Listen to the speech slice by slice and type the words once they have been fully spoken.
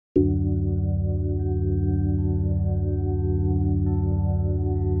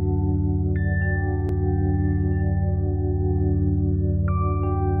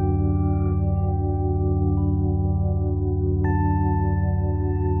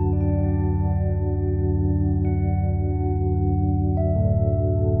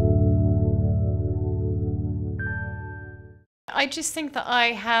I just think that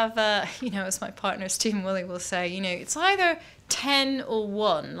I have, as my partner Stephen Woolley will say, it's either 10 or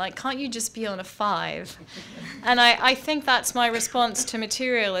 1. Like, can't you just be on a 5? And I think that's my response to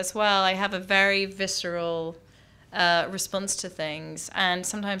material as well. I have a very visceral response to things, and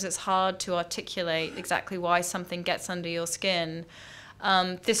sometimes it's hard to articulate exactly why something gets under your skin.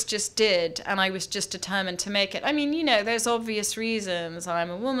 This just did, and I was just determined to make it. I mean, there's obvious reasons. I'm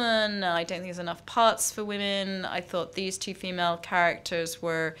a woman, I don't think there's enough parts for women. I thought these 2 female characters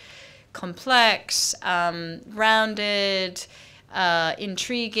were complex, rounded,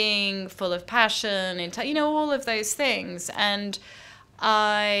 intriguing, full of passion, all of those things. And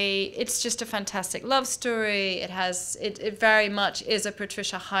it's just a fantastic love story. It very much is a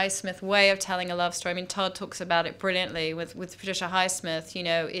Patricia Highsmith way of telling a love story. I mean, Todd talks about it brilliantly with Patricia Highsmith.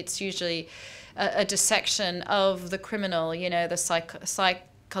 It's usually a dissection of the criminal, the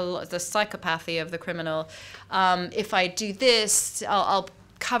psychopathy of the criminal. If I do this, I'll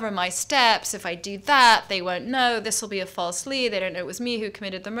cover my steps. If I do that, they won't know. This will be a false lead. They don't know it was me who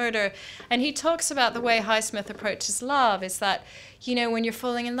committed the murder. And he talks about the way Highsmith approaches love is that, when you're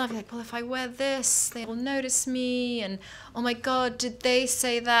falling in love, you're like, well, if I wear this, they will notice me. And, oh my God, did they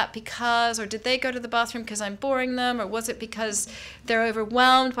say that because, or did they go to the bathroom because I'm boring them? Or was it because they're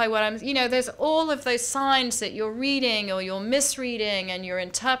overwhelmed by what I'm, there's all of those signs that you're reading or you're misreading and you're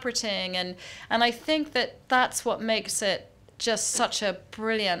interpreting. And I think that that's what makes it just such a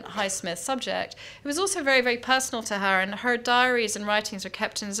brilliant Highsmith subject. It was also very, very personal to her, and her diaries and writings are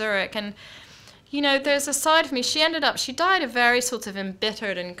kept in Zurich. And, there's a side of me. She died a very sort of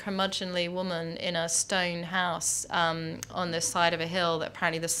embittered and curmudgeonly woman in a stone house on this side of a hill that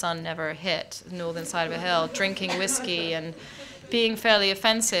apparently the sun never hit, the northern side of a hill, drinking whiskey and being fairly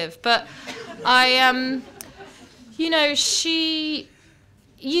offensive. But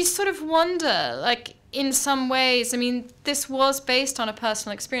you sort of wonder, like, in some ways, I mean, this was based on a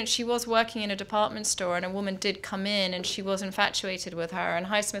personal experience. She was working in a department store, and a woman did come in, and she was infatuated with her. And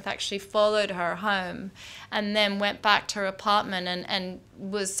Highsmith actually followed her home, and then went back to her apartment and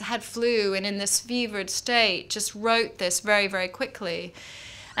had flu, and in this fevered state, just wrote this very, very quickly.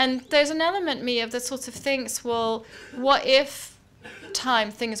 And there's an element in me of that sort of thinks, well, what if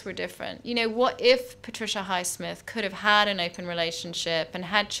things were different? What if Patricia Highsmith could have had an open relationship and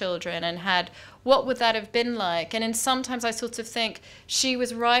had children and what would that have been like? And sometimes I sort of think she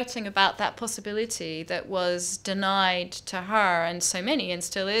was writing about that possibility that was denied to her and so many, and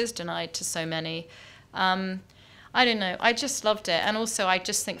still is denied to so many. I don't know. I just loved it. And also I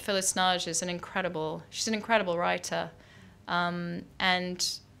just think Phyllis Nage is she's an incredible writer. And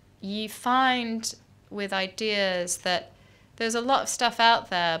you find with ideas that there's a lot of stuff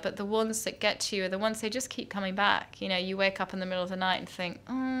out there, but the ones that get to you are the ones they just keep coming back. You wake up in the middle of the night and think,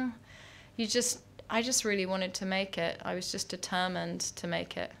 I just really wanted to make it. I was just determined to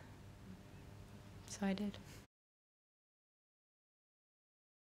make it. So I did.